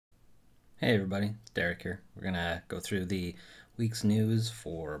Hey everybody, it's Derek here. We're gonna go through the week's news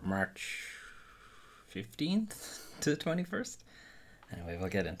for March 15th to 21st. Anyway, we'll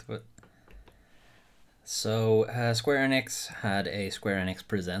get into it. So, Square Enix had a Square Enix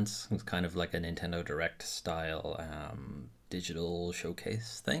Presents. It was kind of like a Nintendo Direct style digital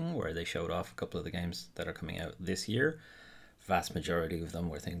showcase thing where they showed off a couple of the games that are coming out this year. Vast majority of them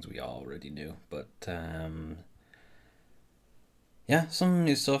were things we already knew, but yeah, some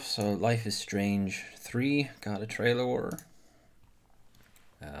new stuff. So Life is Strange 3 got a trailer.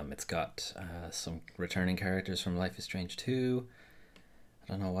 It's got some returning characters from Life is Strange 2. I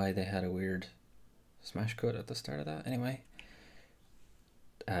don't know why they had a weird smash cut at the start of that. Anyway,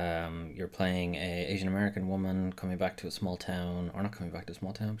 you're playing a Asian American woman coming back to a small town, or not coming back to a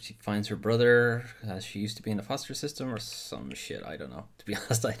small town, but she finds her brother as she used to be in the foster system or some shit. I don't know. To be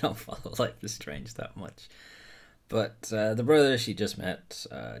honest, I don't follow Life is Strange that much. But the brother she just met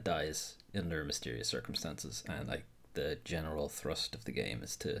dies under mysterious circumstances, and like the general thrust of the game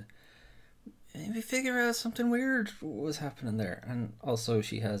is to maybe figure out something weird was happening there. And also,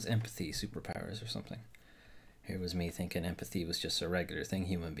 she has empathy superpowers or something. Here was me thinking empathy was just a regular thing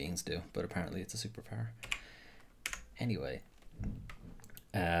human beings do, but apparently it's a superpower. Anyway,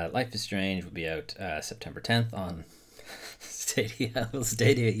 Life is Strange will be out September 10th on Stadia. Will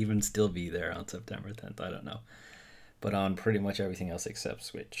Stadia even still be there on September 10th? I don't know. But on pretty much everything else except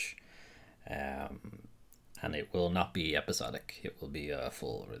Switch. And it will not be episodic. It will be a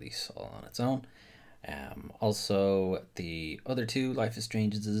full release all on its own. Also, the other two Life is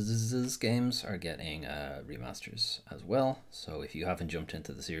Strange games are getting remasters as well. So if you haven't jumped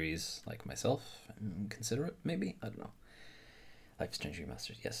into the series like myself, consider it maybe. I don't know. Life is Strange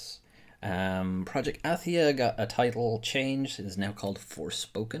remasters, yes. Project Athia got a title change. It is now called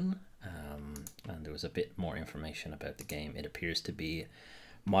Forspoken. And there was a bit more information about the game. It appears to be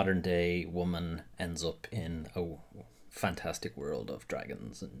modern day woman ends up in a fantastic world of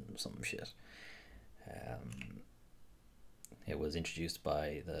dragons and some shit. It was introduced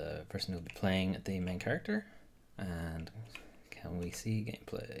by the person who'll be playing the main character. And can we see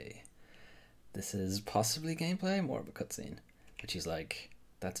gameplay? This is possibly gameplay, more of a cutscene. But she's like,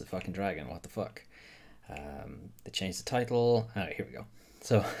 that's a fucking dragon, what the fuck? They changed the title. Alright, here we go.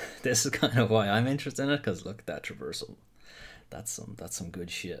 So this is kind of why I'm interested in it, because look at that traversal. That's some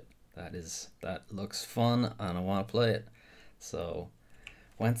good shit. That looks fun and I want to play it. So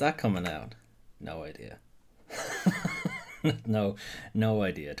when's that coming out? No idea. no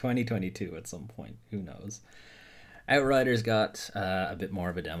idea. 2022 at some point. Who knows? Outriders got a bit more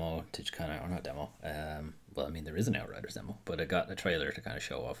of a demo to kind of, or not demo. Well, I mean, there is an Outriders demo, but it got a trailer to kind of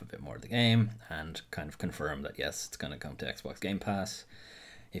show off a bit more of the game and kind of confirm that yes, it's going to come to Xbox Game Pass.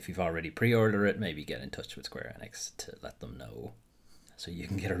 If you've already pre-ordered it, maybe get in touch with Square Enix to let them know so you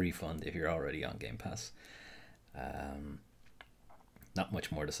can get a refund if you're already on Game Pass. Not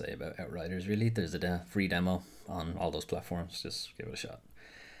much more to say about Outriders, really. There's a free demo on all those platforms. Just give it a shot.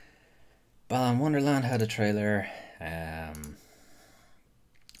 Balan Wonderland had a trailer.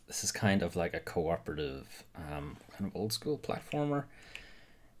 This is kind of like a cooperative, kind of old school platformer,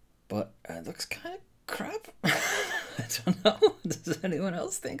 but it looks kind of crap. I don't know. Does anyone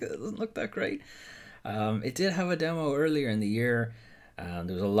else think it doesn't look that great? It did have a demo earlier in the year.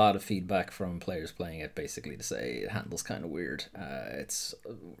 There was a lot of feedback from players playing it, basically to say it handles kind of weird. It's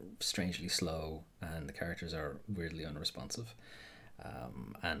strangely slow, and the characters are weirdly unresponsive.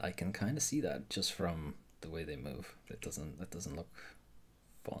 And I can kind of see that just from the way they move. It doesn't look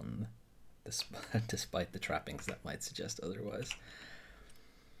fun, despite the trappings that might suggest otherwise.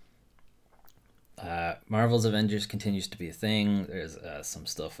 Marvel's Avengers continues to be a thing. There's some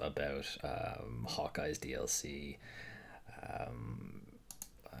stuff about Hawkeye's DLC.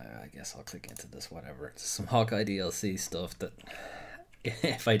 I guess I'll click into this, whatever. It's some Hawkeye DLC stuff that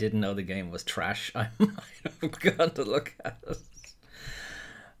if I didn't know the game was trash, I might have gone to look at it.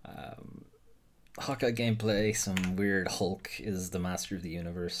 Hawkeye gameplay, some weird Hulk is the master of the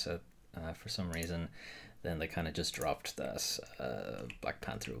universe for some reason. Then they kind of just dropped that Black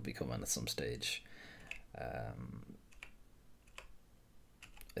Panther will be coming at some stage. I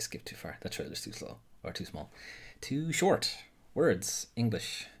skipped too far. That trailer's too slow. Or too small. Too short. Words.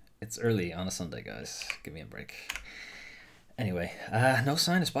 English. It's early on a Sunday, guys. Give me a break. Anyway, no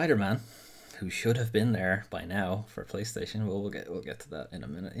sign of Spider-Man, who should have been there by now for PlayStation. Well, we'll get to that in a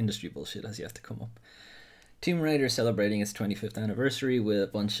minute. Industry bullshit has yet to come up. Tomb Raider celebrating its 25th anniversary with a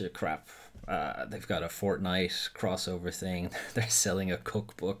bunch of crap. They've got a Fortnite crossover thing. They're selling a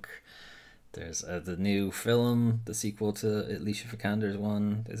cookbook. There's the new film, the sequel to Alicia Vikander's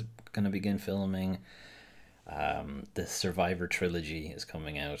one, is going to begin filming. The Survivor trilogy is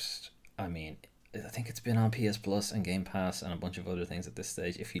coming out. I mean, I think it's been on PS Plus and Game Pass and a bunch of other things at this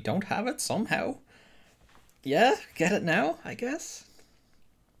stage. If you don't have it somehow, yeah, get it now, I guess.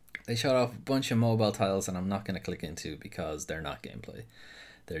 They showed off a bunch of mobile titles, and I'm not going to click into because they're not gameplay.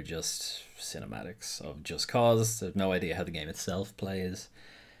 They're just cinematics of Just Cause. They have no idea how the game itself plays.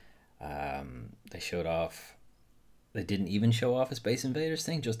 They showed off. They didn't even show off a Space Invaders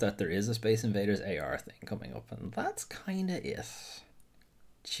thing, just that there is a Space Invaders AR thing coming up, and that's kind of it.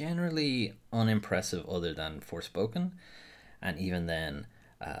 Generally unimpressive, other than Forspoken, and even then,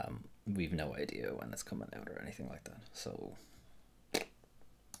 we've no idea when it's coming out or anything like that. So,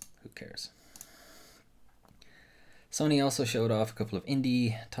 who cares? Sony also showed off a couple of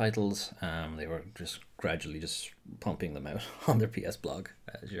indie titles. They were just gradually just pumping them out on their PS blog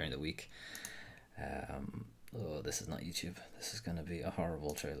during the week. Oh, this is not YouTube. This is going to be a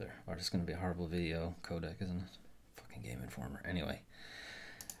horrible trailer. Or it's going to be a horrible video codec, isn't it? Fucking Game Informer. Anyway.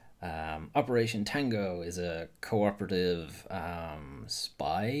 Operation Tango is a cooperative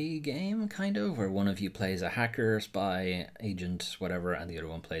spy game, kind of, where one of you plays a hacker, spy, agent, whatever, and the other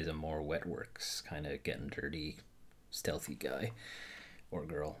one plays a more wet works, kind of getting dirty, stealthy guy or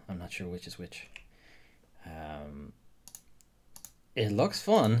girl. I'm not sure which is which. It looks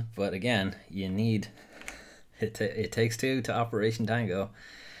fun, but again, you need it takes two to Operation Tango,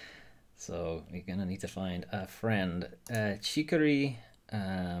 so you're gonna need to find a friend. Chicory,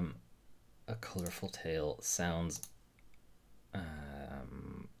 a colorful tale sounds.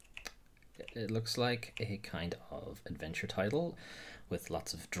 It looks like a kind of adventure title with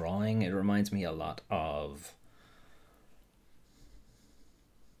lots of drawing. It reminds me a lot of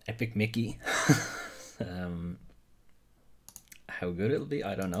Epic Mickey. How good it'll be,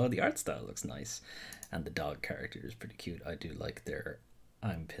 I don't know. The art style looks nice, and the dog character is pretty cute. I do like their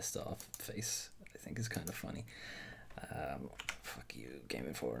I'm pissed off face. I think is kind of funny. Fuck you, Game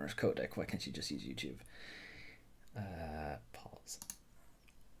Informer's codec. Why can't you just use YouTube? Pause.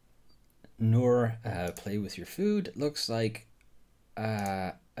 Noor, play with your food. Looks like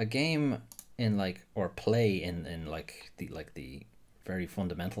a game in like, or play in like the very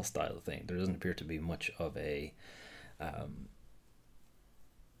fundamental style thing. There doesn't appear to be much of a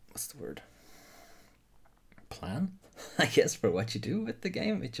what's the word? Plan, I guess, for what you do with the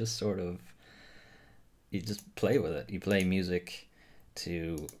game. It just sort of, you just play with it. You play music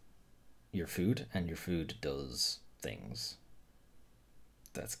to your food, and your food does things.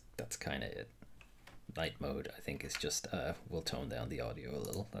 That's kind of it. Night mode, I think, is just we'll tone down the audio a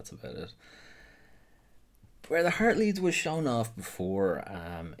little. That's about it. Where the Heart Leads was shown off before,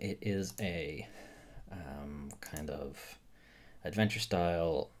 it is a kind of adventure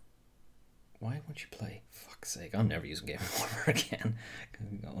style. Why won't you play? Fuck's sake, I'm never using Game Informer again.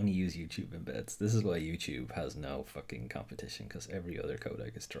 I only use YouTube embeds. This is why YouTube has no fucking competition, because every other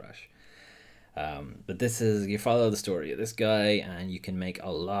codec is trash. But this is, you follow the story of this guy, and you can make a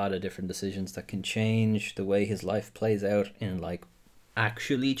lot of different decisions that can change the way his life plays out, in like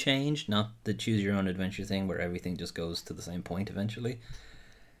actually change, not the choose your own adventure thing where everything just goes to the same point eventually.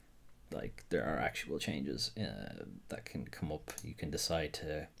 Like, there are actual changes that can come up. You can decide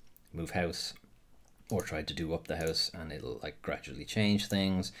to move house or try to do up the house, and it'll like gradually change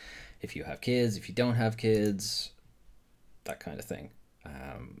things. If you have kids, if you don't have kids, that kind of thing.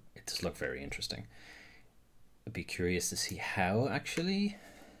 It does look very interesting. I'd be curious to see how actually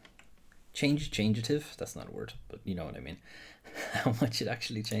changative, that's not a word, but you know what I mean. How much it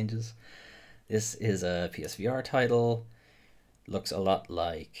actually changes. This is a PSVR title. Looks a lot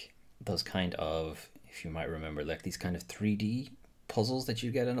like those kind of, if you might remember, like these kind of 3D puzzles that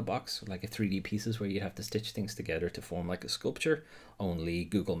you get in a box, like a 3D pieces where you have to stitch things together to form like a sculpture, only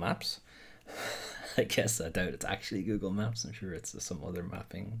Google Maps. I guess I doubt it's actually Google Maps. I'm sure it's some other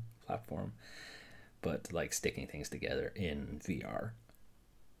mapping platform, but like sticking things together in VR.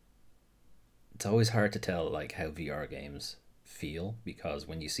 It's always hard to tell like how VR games feel, because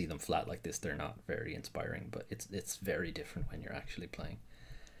when you see them flat like this, they're not very inspiring, but it's very different when you're actually playing.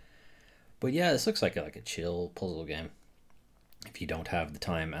 But yeah, this looks like a chill puzzle game. If you don't have the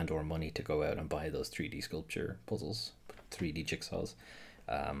time and or money to go out and buy those 3D sculpture puzzles, 3D jigsaws,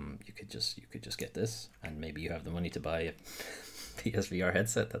 you could just get this, and maybe you have the money to buy a PSVR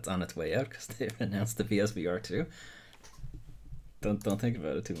headset that's on its way out, because they've announced the PSVR 2. Don't think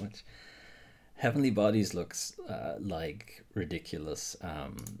about it too much. Heavenly Bodies looks like ridiculous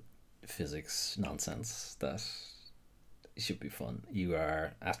physics nonsense that should be fun. You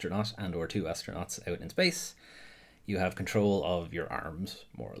are astronaut and or two astronauts out in space. You have control of your arms,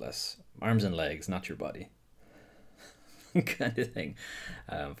 more or less. Arms and legs, not your body. Kind of thing.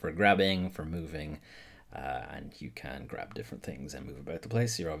 For grabbing, for moving. and you can grab different things and move about the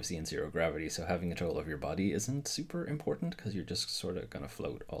place. You're obviously in zero gravity, so having control of your body isn't super important because you're just sort of going to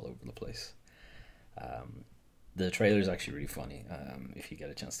float all over the place. The trailer is actually really funny. If you get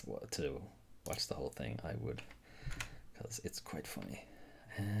a chance to watch the whole thing, I would, because it's quite funny.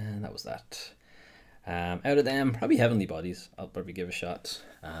 And that was that. Out of them, probably Heavenly Bodies. I'll probably give a shot.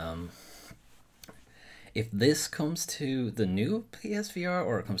 If this comes to the new PSVR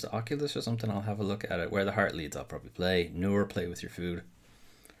or it comes to Oculus or something, I'll have a look at it. Where the Heart Leads, I'll probably play. Noor, Play With Your Food.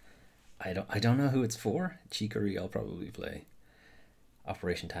 I don't know who it's for. Chicory, I'll probably play.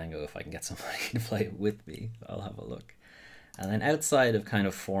 Operation Tango, if I can get somebody to play it with me, I'll have a look. And then outside of kind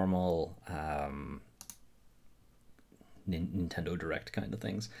of formal Nintendo Direct kind of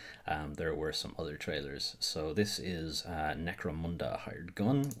things, there were some other trailers. So this is Necromunda Hired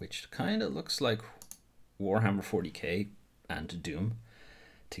Gun, which kind of looks like Warhammer 40k and Doom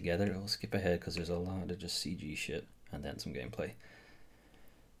together. I'll skip ahead because there's a lot of just CG shit and then some gameplay.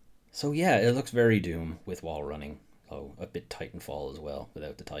 So yeah, it looks very Doom with wall running. Oh, a bit Titanfall as well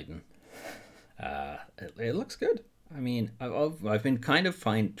without the Titan. It looks good. I mean, I've been kind of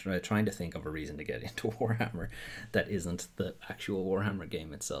trying to think of a reason to get into Warhammer that isn't the actual Warhammer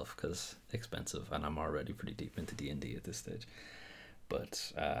game itself, because expensive, and I'm already pretty deep into D&D at this stage.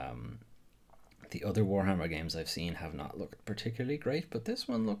 But the other Warhammer games I've seen have not looked particularly great, but this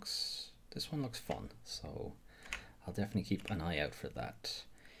one looks fun, so I'll definitely keep an eye out for that.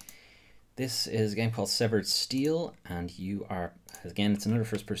 This is a game called Severed Steel, and you are, again, it's another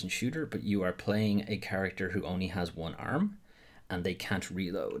first-person shooter, but you are playing a character who only has one arm, and they can't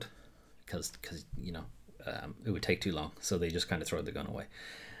reload because you know, it would take too long, so they just kind of throw the gun away,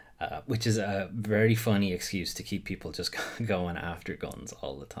 which is a very funny excuse to keep people just going after guns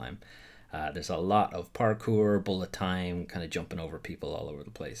all the time. There's a lot of parkour, bullet time, kind of jumping over people all over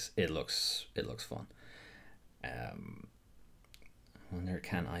the place. It looks fun. Wonder,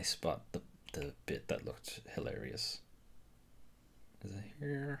 can I spot the bit that looked hilarious? Is it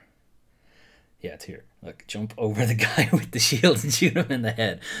here? Yeah, it's here. Look, jump over the guy with the shield and shoot him in the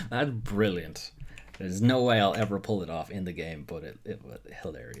head. That's brilliant. There's no way I'll ever pull it off in the game, but it was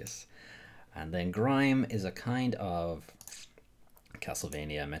hilarious. And then Grime is a kind of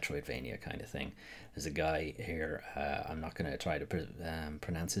Castlevania, Metroidvania kind of thing. There's a guy here, I'm not going to try to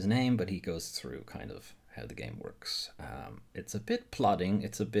pronounce his name, but he goes through kind of how the game works. It's a bit plodding,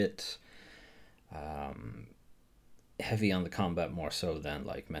 it's a bit heavy on the combat, more so than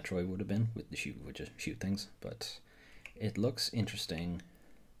like Metroid would have been with the shoot things, but it looks interesting.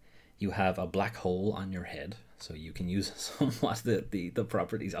 You have a black hole on your head, so you can use somewhat the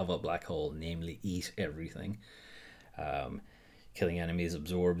properties of a black hole, namely eat everything. Killing enemies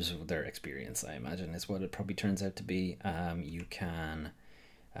absorbs their experience, I imagine, is what it probably turns out to be. You can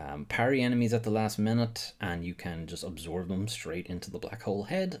parry enemies at the last minute, and you can just absorb them straight into the black hole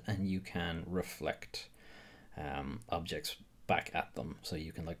head, and you can reflect objects back at them. So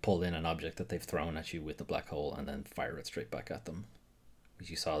you can like pull in an object that they've thrown at you with the black hole and then fire it straight back at them. As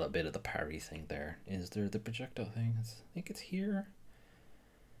you saw that bit of the parry thing there. Is there the projectile thing? I think it's here.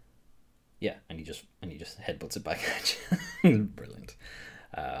 Yeah, and he just headbutts it back at you. Brilliant.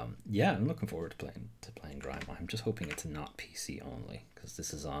 Yeah, I'm looking forward to playing Grime. I'm just hoping it's not PC only, because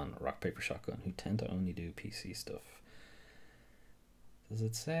this is on Rock Paper Shotgun, who tend to only do PC stuff. Does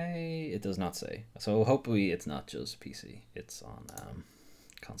it say? It does not say. So hopefully it's not just PC. It's on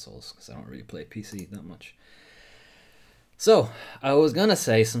consoles, because I don't really play PC that much. So I was gonna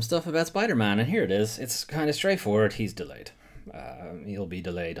say some stuff about Spider-Man, and here it is. It's kind of straightforward. He's delayed. He'll be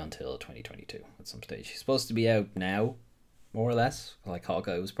delayed until 2022 at some stage. He's supposed to be out now, more or less. Like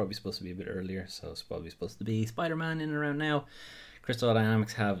Hawkeye was probably supposed to be a bit earlier, so it's probably supposed to be Spider-Man in and around now. Crystal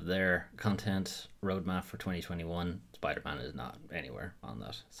Dynamics have their content roadmap for 2021. Spider-Man is not anywhere on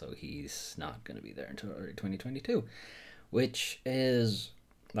that, so he's not going to be there until early 2022, which is,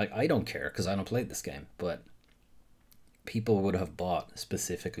 like, I don't care because I don't play this game, but people would have bought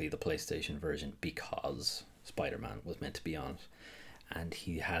specifically the PlayStation version because Spider-Man was meant to be on it, and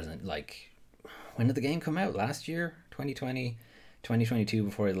he hasn't. Like, when did the game come out? Last year? 2020? 2022,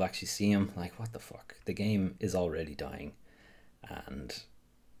 before you'll actually see him? Like, what the fuck? The game is already dying, and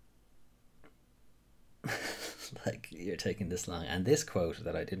like, you're taking this long. And this quote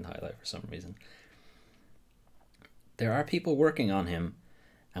that I didn't highlight for some reason: there are people working on him,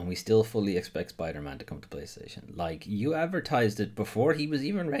 and we still fully expect Spider-Man to come to PlayStation. Like, you advertised it before he was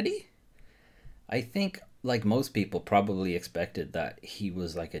even ready? I think, like most people, probably expected that he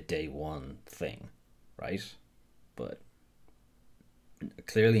was like a day one thing, right? But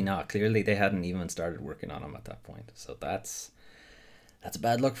clearly not. Clearly they hadn't even started working on him at that point. So that's That's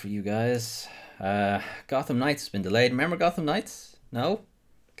bad luck for you guys. Gotham Knights has been delayed. Remember Gotham Knights? No?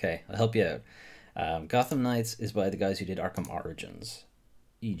 Okay, I'll help you out. Gotham Knights is by the guys who did Arkham Origins,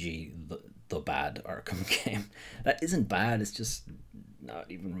 e.g. the bad Arkham game. That isn't bad, it's just not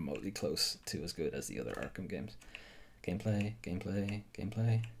even remotely close to as good as the other Arkham games. Gameplay, gameplay,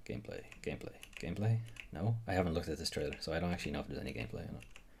 gameplay, gameplay, gameplay, gameplay. No, I haven't looked at this trailer, so I don't actually know if there's any gameplay in it.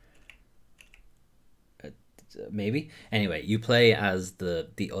 Maybe. Anyway, you play as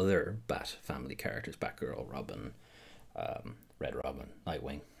the other Bat family characters, Batgirl, Robin, Red Robin,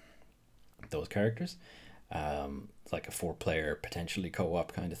 Nightwing, those characters. It's like a 4-player, potentially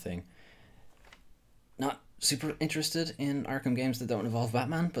co-op kind of thing. Not super interested in Arkham games that don't involve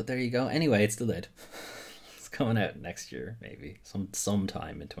Batman, but there you go. Anyway, it's delayed. It's coming out next year, maybe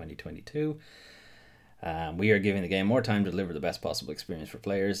sometime in 2022. We are giving the game more time to deliver the best possible experience for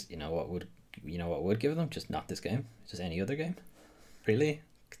players. You know what would give them? Just not this game, just any other game. Really?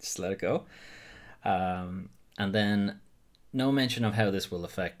 Just let it go. And then no mention of how this will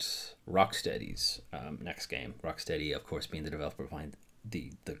affect Rocksteady's next game. Rocksteady, of course, being the developer behind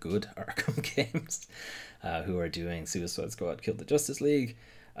the good Arkham games, who are doing Suicide Squad, Kill the Justice League.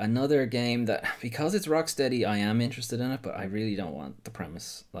 Another game that, because it's Rocksteady, I am interested in it, but I really don't want the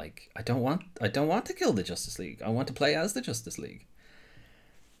premise. Like, I don't want to kill the Justice League. I want to play as the Justice League.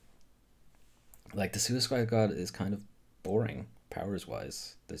 Like, the Suicide Squad is kind of boring,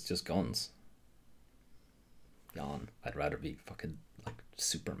 powers-wise. There's just guns. Yawn. I'd rather be fucking, like,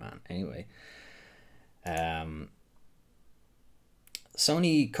 Superman. Anyway.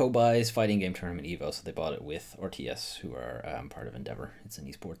 Sony co-buys fighting game tournament EVO, so they bought it with RTS, who are part of Endeavor. It's an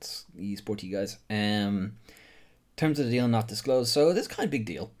esporty guys. Terms of the deal not disclosed, so this is kind of big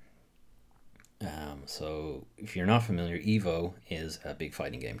deal. So if you're not familiar, EVO is a big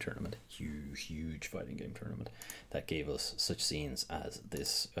fighting game tournament, huge fighting game tournament that gave us such scenes as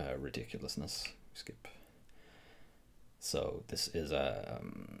this ridiculousness. Skip. So this is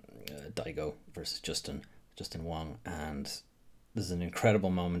Daigo versus Justin Wong, and this is an incredible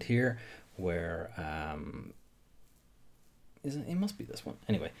moment here where it must be this one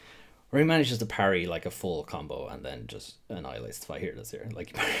anyway, where he manages to parry like a full combo and then just annihilates the fight. Here it is here,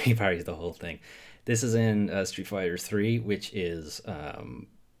 like he parries the whole thing. This is in Street Fighter 3, which is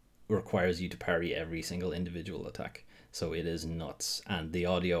requires you to parry every single individual attack, so it is nuts, and the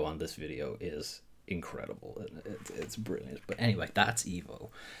audio on this video is incredible. It's brilliant. But anyway, that's EVO.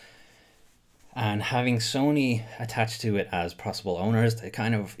 And having Sony attached to it as possible owners, they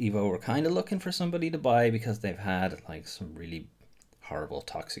kind of, EVO were kind of looking for somebody to buy because they've had like some really horrible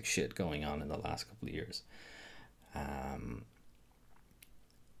toxic shit going on in the last couple of years.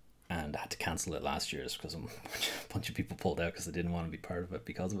 And had to cancel it last year because a bunch of people pulled out because they didn't want to be part of it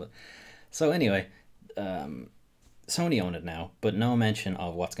because of it. So anyway, Sony own it now, but no mention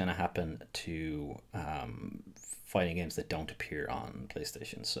of what's going to happen to fighting games that don't appear on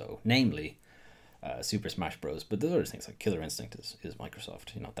PlayStation. So namely, Super Smash Bros. But there's other things like Killer Instinct is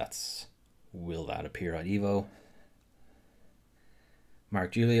Microsoft. You know, will that appear on EVO?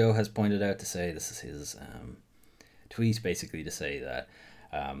 Mark Giulio has pointed out to say, this is his tweet basically, to say that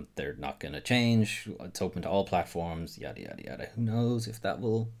they're not going to change. It's open to all platforms, yada yada yada. Who knows if that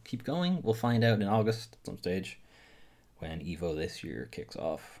will keep going? We'll find out in August at some stage when EVO this year kicks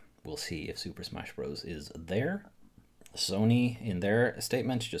off. We'll see if Super Smash Bros. Is there. Sony, in their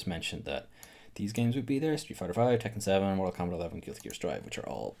statement, just mentioned that these games would be there: Street Fighter 5, Tekken 7, Mortal Kombat 11, Guilty Gear Strive, which are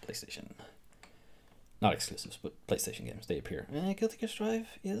all PlayStation. Not exclusives, but PlayStation games. They appear. Guilty Gear Strive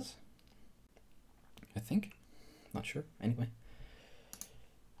is, I think. Not sure. Anyway.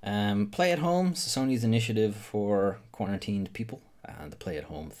 Play at home. So Sony's initiative for quarantined people. And the play at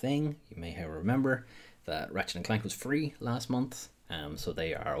home thing. You may remember that Ratchet & Clank was free last month. So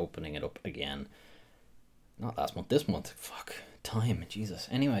they are opening it up again. Not last month, this month. Fuck. Time. Jesus.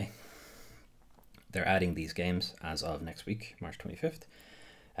 Anyway. They're adding these games as of next week, March 25th.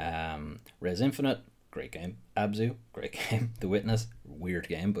 Res Infinite, great game. Abzu, great game. The Witness, weird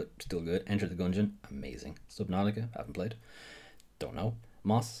game, but still good. Enter the Gungeon, amazing. Subnautica, haven't played. Don't know.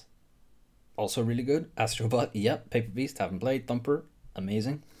 Moss, also really good. Astrobot, yep. Paper Beast, haven't played. Thumper,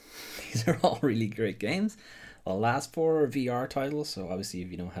 amazing. These are all really great games. The last 4 are VR titles, so obviously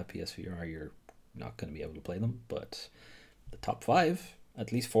if you don't have PSVR, you're not going to be able to play them. But the top 5...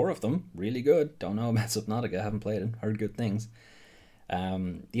 at least 4 of them, really good. Don't know about Subnautica, haven't played it, heard good things.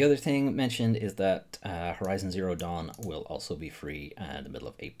 The other thing mentioned is that Horizon Zero Dawn will also be free in the middle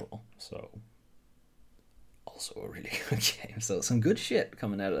of April. So, also a really good game. So, some good shit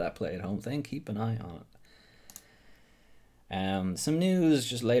coming out of that play at home thing. Keep an eye on Some news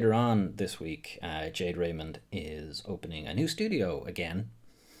just later on this week. Jade Raymond is opening a new studio again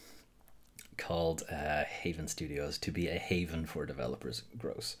called Haven Studios, to be a haven for developers.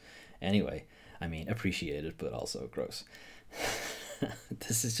 Gross. Anyway, I mean, appreciated, but also gross.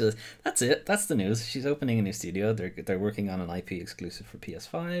 This is just, that's it. That's the news. She's opening a new studio. They're working on an IP exclusive for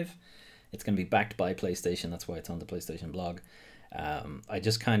PS5. It's going to be backed by PlayStation. That's why it's on the PlayStation blog. I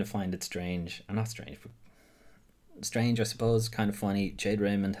just kind of find it strange. Not strange, but strange, I suppose. Kind of funny. Jade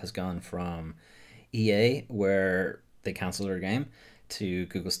Raymond has gone from EA, where they cancelled her game, to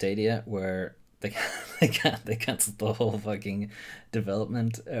Google Stadia, where they cancelled the whole fucking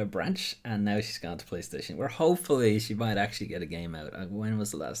development branch, and now she's gone to PlayStation, where hopefully she might actually get a game out. When was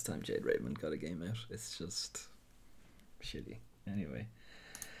the last time Jade Raymond got a game out? It's just shitty. Anyway,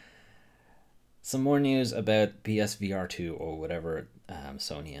 some more news about PSVR 2, or whatever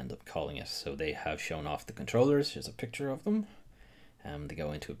Sony end up calling it. So they have shown off the controllers. Here's a picture of them. They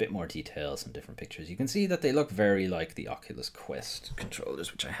go into a bit more detail, some different pictures. You can see that they look very like the Oculus Quest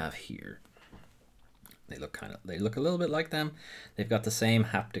controllers, which I have here. They look a little bit like them. They've got the same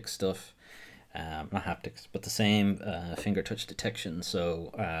haptic stuff, not haptics, but the same finger touch detection.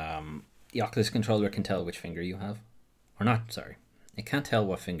 So the Oculus controller can tell which finger you have, or not. Sorry, it can't tell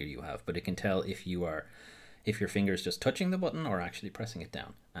what finger you have, but it can tell if your finger is just touching the button or actually pressing it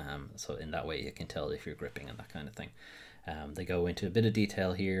down. So in that way, it can tell if you're gripping and that kind of thing. They go into a bit of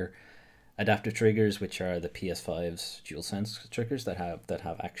detail here. Adaptive triggers, which are the PS5's DualSense triggers that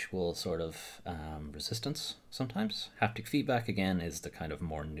have actual sort of resistance sometimes. Haptic feedback, again, is the kind of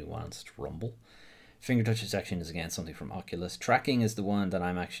more nuanced rumble. Finger touch detection is, again, something from Oculus. Tracking is the one that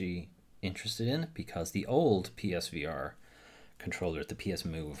I'm actually interested in, because the old PSVR controller, the PS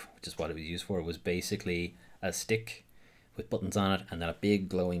Move, which is what it was used for, was basically a stick with buttons on it and then a big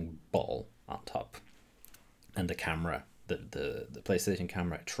glowing ball on top. And the camera, the PlayStation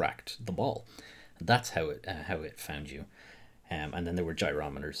camera, tracked the ball. And that's how it found you. And then there were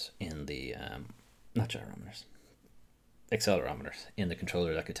gyrometers in the not gyrometers, accelerometers in the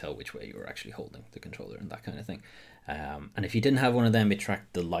controller that could tell which way you were actually holding the controller and that kind of thing. And if you didn't have one of them, it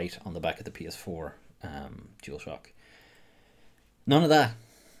tracked the light on the back of the PS4 DualShock. None of that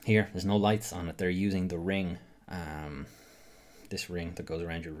here. There's no lights on it. They're using the ring, this ring that goes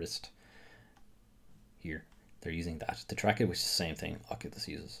around your wrist here. They're using that to track it, which is the same thing Oculus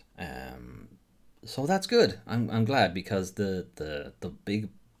uses. So that's good. I'm glad, because the big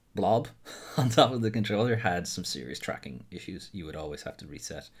blob on top of the controller had some serious tracking issues. You would always have to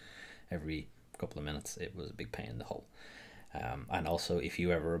reset every couple of minutes. It was a big pain in the hole. And also, if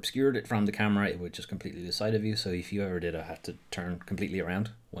you ever obscured it from the camera, it would just completely lose sight of you. So if you ever did have to turn completely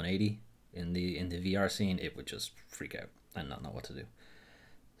around 180 in the VR scene, it would just freak out and not know what to do.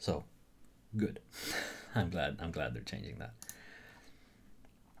 So good. I'm glad they're changing that.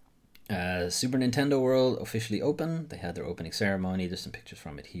 Super Nintendo World officially open. They had their opening ceremony. There's some pictures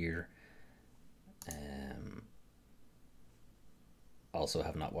from it here. Also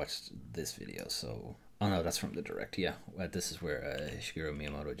have not watched this video, so... Oh no, that's from the Direct, yeah. This is where Shigeru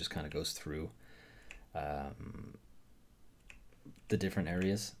Miyamoto just kind of goes through the different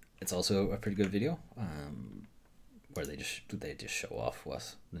areas. It's also a pretty good video, where they just show off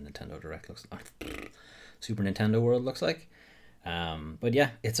what the Nintendo Direct looks like. Super Nintendo World looks like. But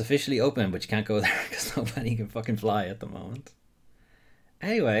yeah, it's officially open, but you can't go there because nobody can fucking fly at the moment.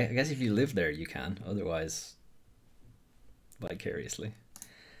 Anyway, I guess if you live there, you can. Otherwise, vicariously.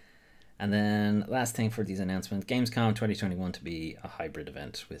 And then last thing for these announcements, Gamescom 2021 to be a hybrid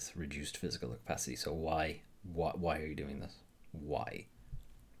event with reduced physical capacity. So why are you doing this? Why?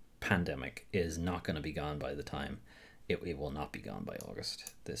 Pandemic is not going to be gone by the time. It will not be gone by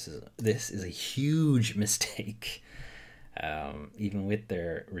August. This is a huge mistake. Even with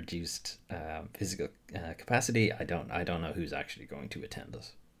their reduced physical capacity, I don't know who's actually going to attend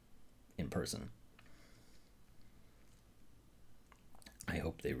this in person. I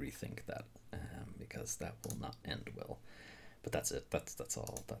hope they rethink that, because that will not end well. But that's it. That's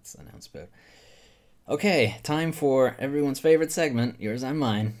all that's announced about. Okay, time for everyone's favorite segment, yours and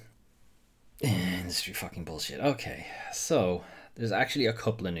mine. Industry fucking bullshit. Okay, so there's actually a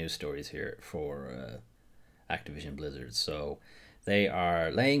couple of news stories here for Activision Blizzard. So they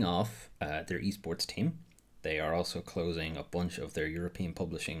are laying off their esports team. They are also closing a bunch of their European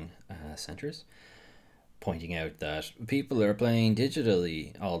publishing centers, pointing out that people are playing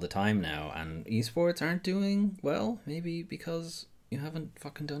digitally all the time now, and esports aren't doing well. Maybe because you haven't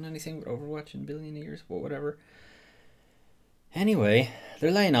fucking done anything with Overwatch in a billion years, or whatever. Anyway,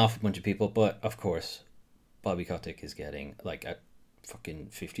 they're laying off a bunch of people, but of course, Bobby Kotick is getting like a fucking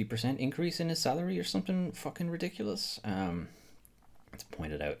 50% increase in his salary or something fucking ridiculous. It's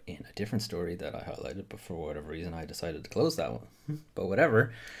pointed out in a different story that I highlighted, but for whatever reason I decided to close that one. But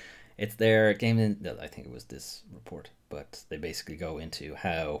whatever, it's their game. I think it was this report, but they basically go into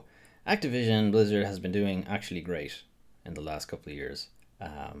how Activision Blizzard has been doing actually great in the last couple of years,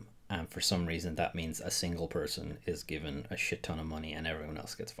 and for some reason that means a single person is given a shit ton of money and everyone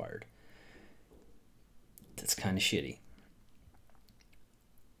else gets fired. It's kind of shitty,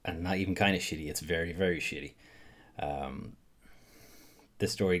 and not even kind of shitty, it's very, very shitty.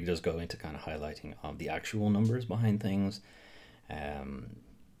 This story does go into kind of highlighting the actual numbers behind things.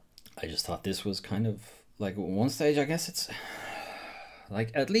 I just thought this was kind of like, at one stage, I guess it's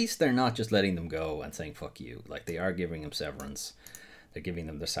like, at least they're not just letting them go and saying fuck you. Like, they are giving them severance, they're giving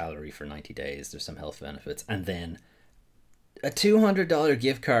them their salary for 90 days, there's some health benefits, and then a $200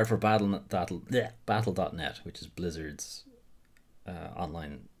 gift card for Battle.net, which is Blizzard's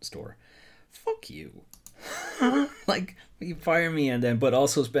online store. Fuck you. Like, you fire me and then, but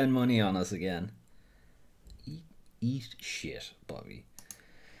also spend money on us again. Eat shit, Bobby.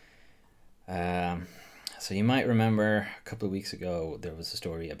 So you might remember a couple of weeks ago there was a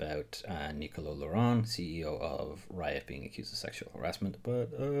story about Nicolas Laurent, CEO of Riot, being accused of sexual harassment,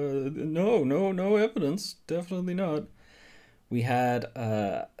 but no evidence, definitely not. We had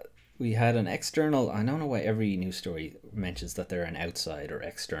an external, I don't know why every news story mentions that they're an outside or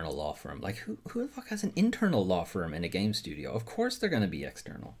external law firm. Like, who the fuck has an internal law firm in a game studio? Of course they're going to be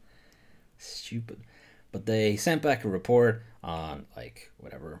external. Stupid. But they sent back a report on, like,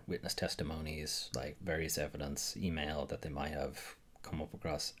 whatever, witness testimonies, like various evidence, email that they might have come up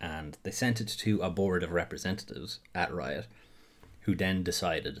across, and they sent it to a board of representatives at Riot, who then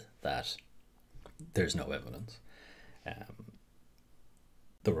decided that there's no evidence.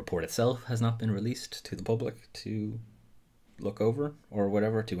 The report itself has not been released to the public to look over or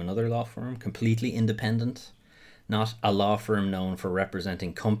whatever, to another law firm, completely independent, not a law firm known for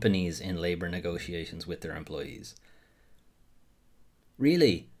representing companies in labor negotiations with their employees.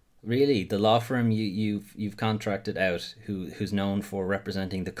 Really, the law firm you've contracted out, who's known for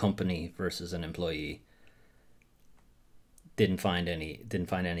representing the company versus an employee, didn't find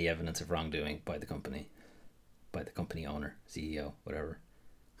any evidence of wrongdoing by the company owner, CEO, whatever.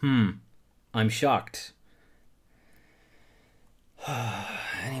 I'm shocked.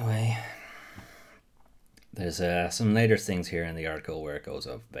 Anyway, there's some later things here in the article where it goes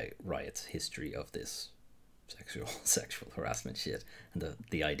up about Riot's history of this sexual harassment shit, and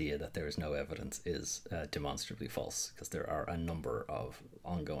the idea that there is no evidence is demonstrably false, because there are a number of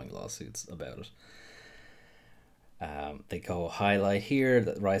ongoing lawsuits about it. They go highlight here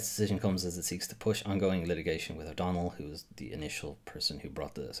that Riot's decision comes as it seeks to push ongoing litigation with O'Donnell, who was the initial person who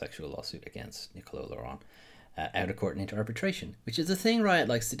brought the sexual lawsuit against Nicolas Laurent, out of court and into arbitration, which is the thing Riot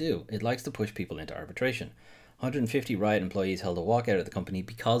likes to do. It likes to push people into arbitration. 150 Riot employees held a walkout of the company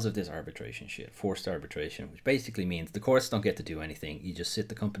because of this arbitration shit, forced arbitration, which basically means the courts don't get to do anything. You just sit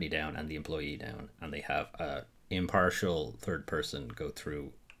the company down and the employee down, and they have a impartial third person go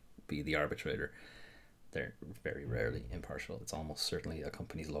through, be the arbitrator. They're very rarely impartial. It's almost certainly a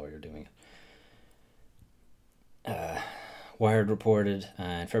company's lawyer doing it. Wired reported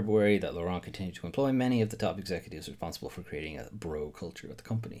in February that Laurent continued to employ many of the top executives responsible for creating a bro culture at the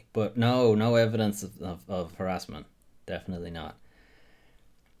company. But no evidence of harassment. Definitely not.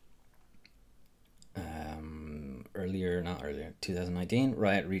 Earlier, 2019,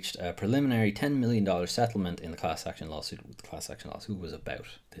 Riot reached a preliminary $10 million settlement in the class action lawsuit. The class action lawsuit was about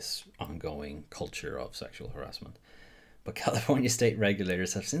this ongoing culture of sexual harassment. But California state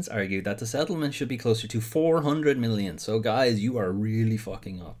regulators have since argued that the settlement should be closer to $400 million. So guys, you are really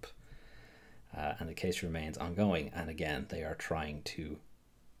fucking up. And the case remains ongoing. And again, they are trying to,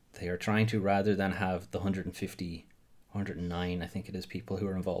 rather than have the 109, I think it is, people who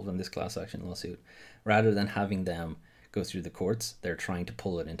are involved in this class action lawsuit, rather than having them go through the courts, they're trying to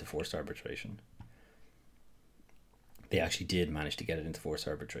pull it into forced arbitration. They actually did manage to get it into forced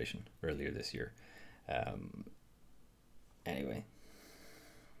arbitration earlier this year. Anyway,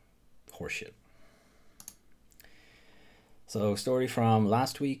 horseshit. So, story from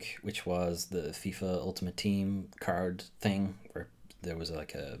last week, which was the FIFA Ultimate Team card thing, where there was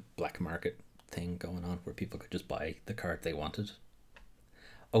like a black market thing going on where people could just buy the card they wanted.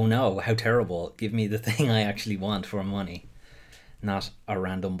 Oh no, how terrible. Give me the thing I actually want for money, not a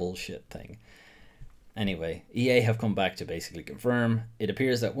random bullshit thing. Anyway, EA have come back to basically confirm it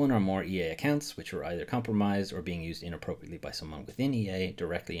appears that one or more EA accounts, which were either compromised or being used inappropriately by someone within EA,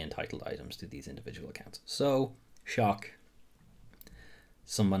 directly entitled items to these individual accounts. So, shock.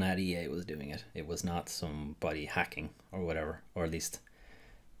 someone at EA was doing it. It was not somebody hacking or whatever, or at least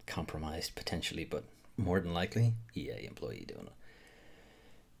compromised potentially, but more than likely EA employee doing it.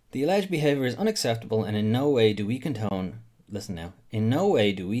 The alleged behavior is unacceptable, and in no way do we condone, listen now, in no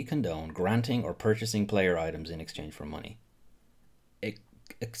way do we condone granting or purchasing player items in exchange for money.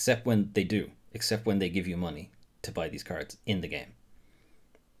 Except when they do, except when they give you money to buy these cards in the game.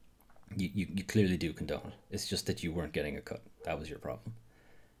 You clearly do condone it. It's just that you weren't getting a cut. That was your problem.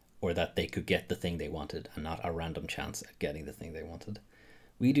 Or that they could get the thing they wanted and not a random chance at getting the thing they wanted.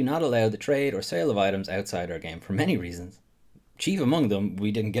 We do not allow the trade or sale of items outside our game for many reasons. Chief among them,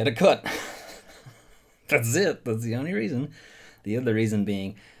 we didn't get a cut. That's it. That's the only reason. The other reason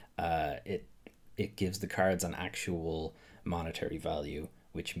being it gives the cards an actual monetary value,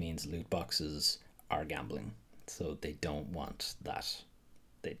 which means loot boxes are gambling. So they don't want that.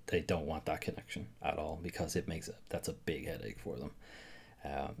 They don't want that connection at all, because that's a big headache for them.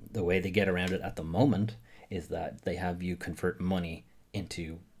 The way they get around it at the moment is that they have you convert money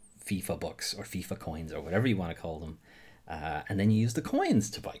into FIFA bucks or FIFA coins or whatever you want to call them, and then you use the coins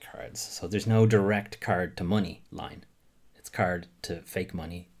to buy cards. So there's no direct card to money line. It's card to fake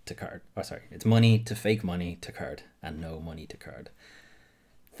money to card. Oh, sorry, it's money to fake money to card, and no money to card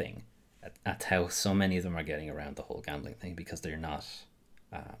thing. That's how so many of them are getting around the whole gambling thing, because they're not.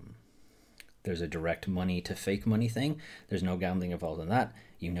 There's a direct money to fake money thing. There's no gambling involved in that.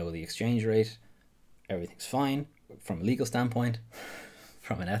 You know the exchange rate. Everything's fine from a legal standpoint.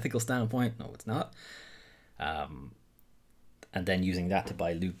 From an ethical standpoint, no, it's not. And then using that to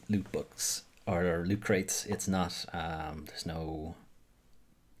buy loot books or loot crates, it's not. There's no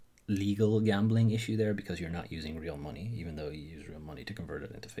legal gambling issue there, because you're not using real money, even though you use real money to convert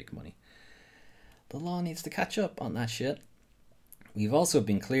it into fake money. The law needs to catch up on that shit. We've also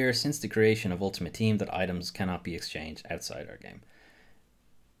been clear since the creation of Ultimate Team that items cannot be exchanged outside our game.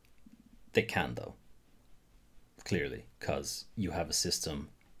 They can, though. Clearly, because you have a system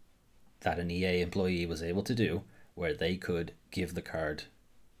that an EA employee was able to do where they could give the card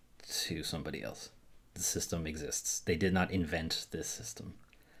to somebody else. The system exists. They did not invent this system.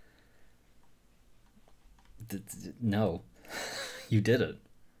 No, you did it.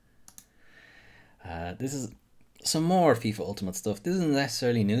 This is some more FIFA Ultimate stuff. This isn't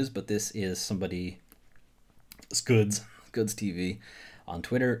necessarily news, but this is somebody, Goods TV on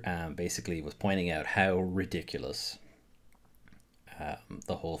Twitter, basically was pointing out how ridiculous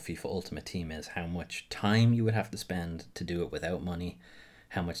the whole FIFA Ultimate Team is, how much time you would have to spend to do it without money,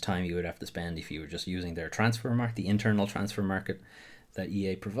 how much time you would have to spend if you were just using their transfer market, the internal transfer market that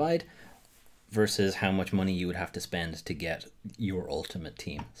EA provide, versus how much money you would have to spend to get your Ultimate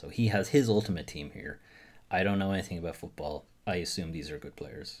Team. So he has his Ultimate Team here. I don't know anything about football. I assume these are good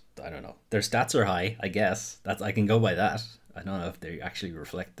players. I don't know. Their stats are high, I guess. I can go by that. I don't know if they actually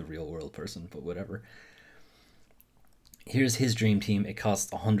reflect the real world person, but whatever. Here's his dream team. It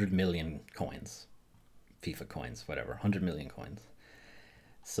costs 100 million coins. FIFA coins, whatever. 100 million coins.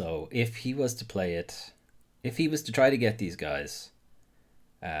 So if he was to play it, if he was to try to get these guys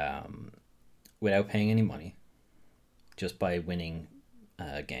without paying any money, just by winning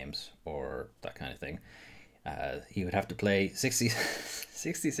games or that kind of thing, he would have to play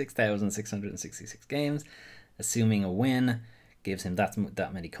 66,666 games, assuming a win gives him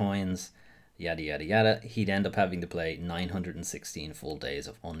that many coins, yada yada yada. He'd end up having to play 916 full days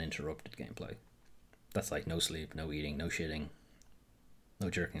of uninterrupted gameplay. That's like no sleep, no eating, no shitting,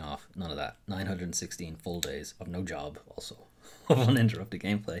 no jerking off, none of that. 916 full days of no job, also, of uninterrupted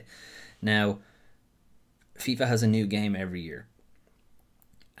gameplay. Now, FIFA has a new game every year,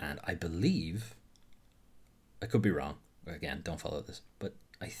 and I believe, I could be wrong, again, don't follow this, but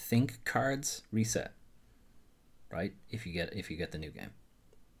I think cards reset, right? If you get the new game.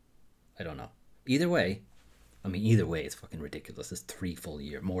 I don't know. Either way, it's fucking ridiculous. It's 3 full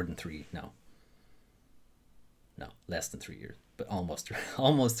years, more than 3, no, less than 3 years, but almost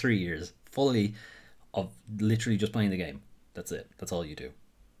 3 years fully of literally just playing the game. That's it. That's all you do.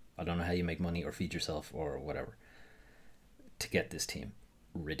 I don't know how you make money or feed yourself or whatever to get this team.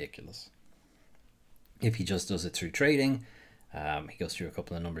 Ridiculous. If he just does it through trading, he goes through a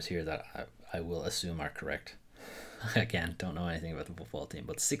couple of numbers here that I will assume are correct. Again, don't know anything about the football team,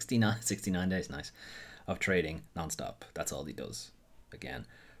 but 69 days, nice, of trading non-stop. That's all he does. Again,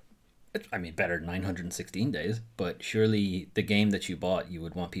 better than 916 days, but surely the game that you bought, you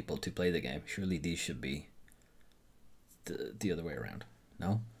would want people to play the game. Surely these should be the other way around.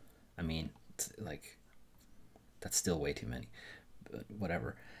 No? That's still way too many, but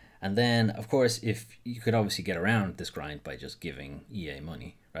whatever. And then, of course, if you could obviously get around this grind by just giving EA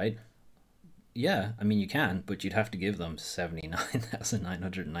money, right? Yeah, I mean you can, but you'd have to give them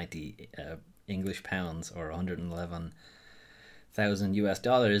 79,990 English pounds or 111,000 US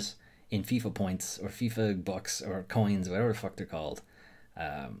dollars in FIFA points or FIFA bucks or coins, whatever the fuck they're called,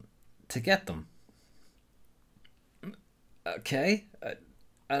 to get them. Okay, I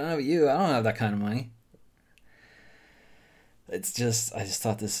don't know about you. I don't have that kind of money. It's just I just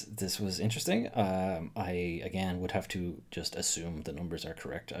thought this was interesting. I again would have to just assume the numbers are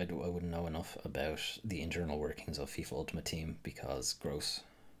correct. I wouldn't know enough about the internal workings of FIFA Ultimate Team because gross,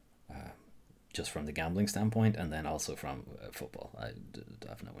 just from the gambling standpoint, and then also from football.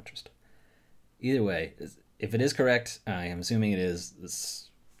 Have no interest. Either way, if it is correct, I am assuming it is. This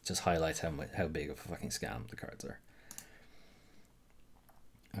just highlights how big of a fucking scam the cards are.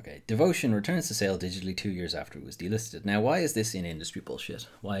 Okay, Devotion returns to sale digitally 2 years after it was delisted. Now, why is this in industry bullshit?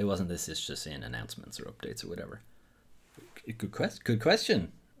 Why wasn't this just in announcements or updates or whatever? Good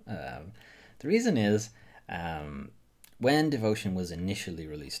question. The reason is, when Devotion was initially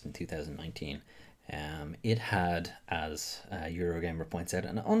released in 2019, it had, as Eurogamer points out,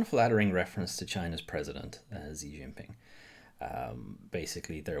 an unflattering reference to China's president, Xi Jinping.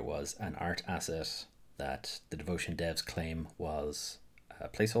 Basically, there was an art asset that the Devotion devs claim was a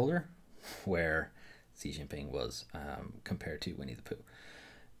placeholder, where Xi Jinping was compared to Winnie the Pooh,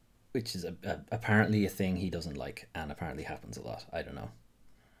 which is apparently a thing he doesn't like, and apparently happens a lot. I don't know,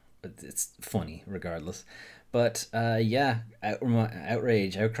 but it's funny regardless. But yeah,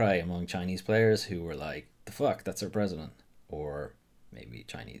 outrage, outcry among Chinese players who were like, "The fuck, that's our president," or maybe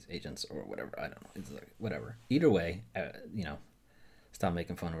Chinese agents or whatever. I don't know. It's like whatever. Either way, stop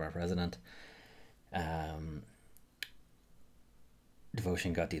making fun of our president.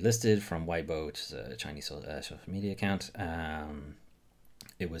 Devotion got delisted from Weibo, which is a Chinese social media account.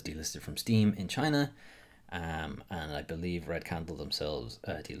 It was delisted from Steam in China, and I believe Red Candle themselves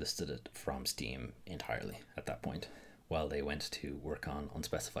delisted it from Steam entirely at that point, while they went to work on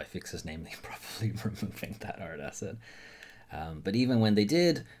unspecified fixes, namely probably removing that art asset. But even when they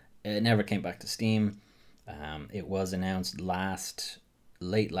did, it never came back to Steam. It was announced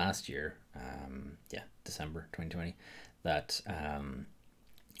late last year, December 2020, that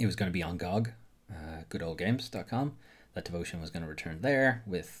it was going to be on GOG, goodoldgames.com. That Devotion was going to return there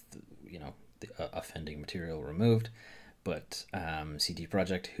with, the offending material removed. But CD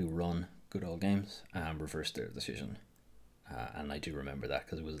Projekt, who run Good Old Games, reversed their decision. And I do remember that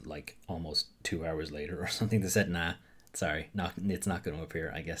because it was like almost 2 hours later or something. They said, nah, sorry, it's not going to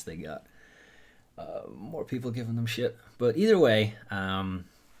appear. I guess they got more people giving them shit. But either way,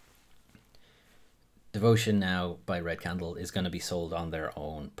 Devotion now by Red Candle is going to be sold on their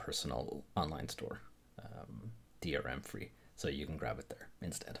own personal online store, DRM free, so you can grab it there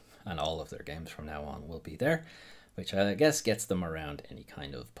instead. And all of their games from now on will be there, which I guess gets them around any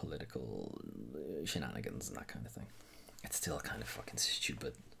kind of political shenanigans and that kind of thing. It's still kind of fucking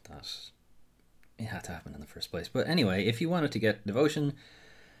stupid that it had to happen in the first place. But anyway, if you wanted to get Devotion,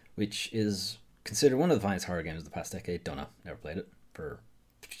 which is considered one of the finest horror games of the past decade, don't know, never played it for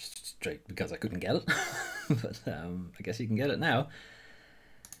straight because I couldn't get it. But I guess you can get it now.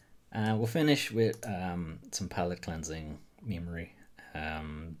 We'll finish with some palette cleansing memery,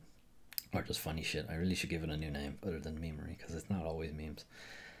 or just funny shit. I really should give it a new name other than memery because it's not always memes.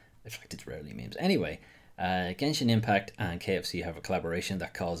 In fact, it's rarely memes. Anyway, Genshin Impact and KFC have a collaboration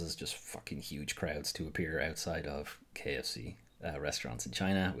that causes just fucking huge crowds to appear outside of KFC restaurants in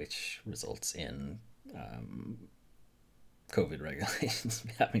China, which results in COVID regulations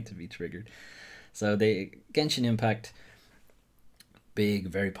having to be triggered. So Genshin Impact, big,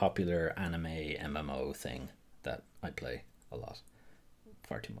 very popular anime MMO thing that I play a lot.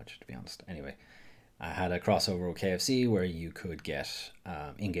 Far too much, to be honest. Anyway, I had a crossover with KFC where you could get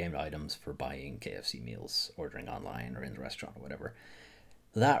in-game items for buying KFC meals, ordering online or in the restaurant or whatever.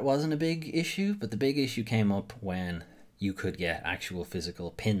 That wasn't a big issue, but the big issue came up when you could get actual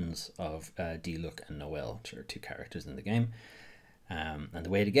physical pins of Diluc and Noel, which are two characters in the game. And the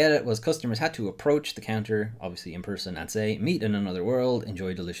way to get it was customers had to approach the counter, obviously in person, and say, "Meet in another world,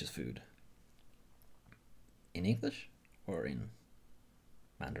 enjoy delicious food." In English? Or in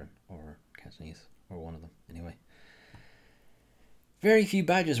Mandarin? Or Cantonese? Or one of them. Anyway. Very few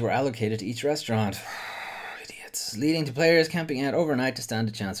badges were allocated to each restaurant. Idiots. Leading to players camping out overnight to stand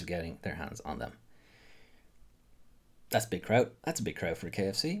a chance of getting their hands on them. That's a big crowd. That's a big crowd for a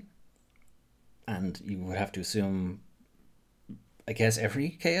KFC. And you would have to assume, I guess,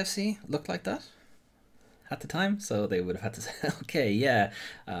 every KFC looked like that at the time. So they would have had to say, okay, yeah,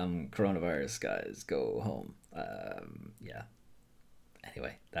 coronavirus, guys, go home. Yeah.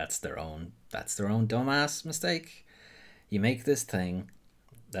 Anyway, that's their own dumbass mistake. You make this thing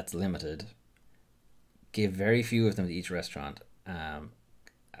that's limited give very few of them to each restaurant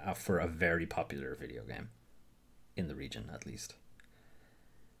for a very popular video game in the region, at least.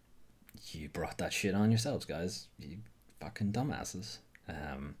 You brought that shit on yourselves, guys. You fucking dumbasses.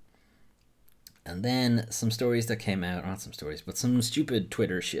 And then some stories that came out, not some stories, but some stupid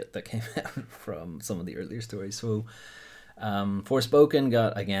Twitter shit that came out from some of the earlier stories. So Forspoken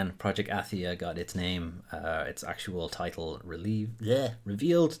got, again, Project Athia got its name, its actual title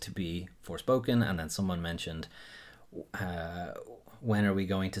revealed to be Forspoken, and then someone mentioned, when are we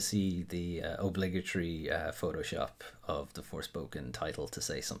going to see the obligatory Photoshop of the Forspoken title to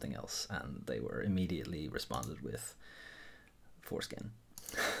say something else? And they were immediately responded with foreskin.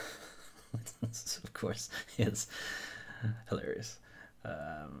 This, of course, is hilarious.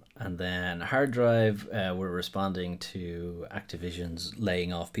 And then Hard Drive were responding to Activision's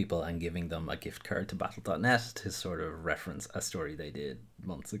laying off people and giving them a gift card to Battle.net to sort of reference a story they did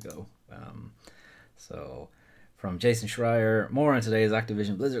months ago. So from Jason Schreier, more on today's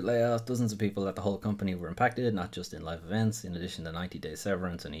Activision Blizzard layoff. Dozens of people at the whole company were impacted, not just in live events. In addition to 90-day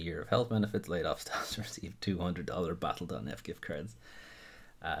severance and a year of health benefits, laid off staff received $200 Battle.net gift cards.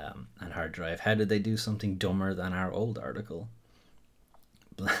 And Hard Drive, how did they do something dumber than our old article?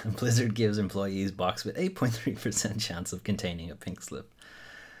 Blizzard gives employees box with 8.3% chance of containing a pink slip.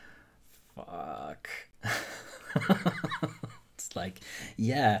 Fuck. It's like,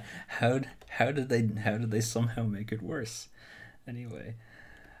 yeah, how did they somehow make it worse? Anyway,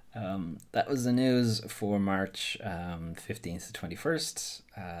 that was the news for March 15th to 21st.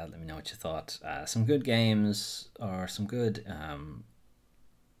 Let me know what you thought. Some good games, or some good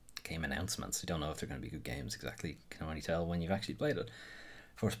game announcements. I don't know if they're going to be good games exactly. Can only tell when you've actually played it.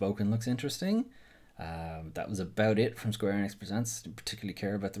 Forspoken looks interesting. That was about it from Square Enix Presents. Didn't particularly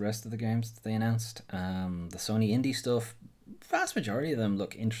care about the rest of the games that they announced. The Sony Indie stuff, vast majority of them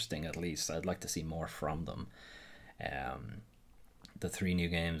look interesting, at least. I'd like to see more from them. The 3 new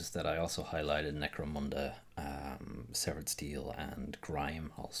games that I also highlighted, Necromunda, Severed Steel, and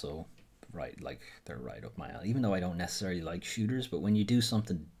Grime, also they're right up my alley. Even though I don't necessarily like shooters, but when you do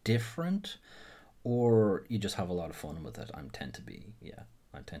something different, or you just have a lot of fun with it, I tend to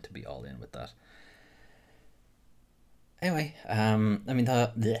be all in with that. Anyway, let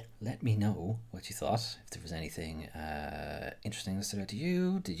me know what you thought. If there was anything interesting that stood out to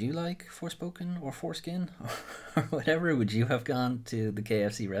you. Did you like Forspoken or Foreskin or whatever? Would you have gone to the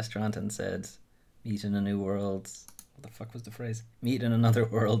KFC restaurant and said, "Meet in a new world"? What the fuck was the phrase? Meet in another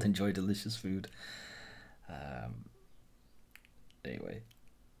world, enjoy delicious food. Anyway,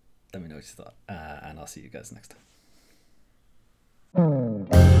 let me know what you thought, and I'll see you guys next time.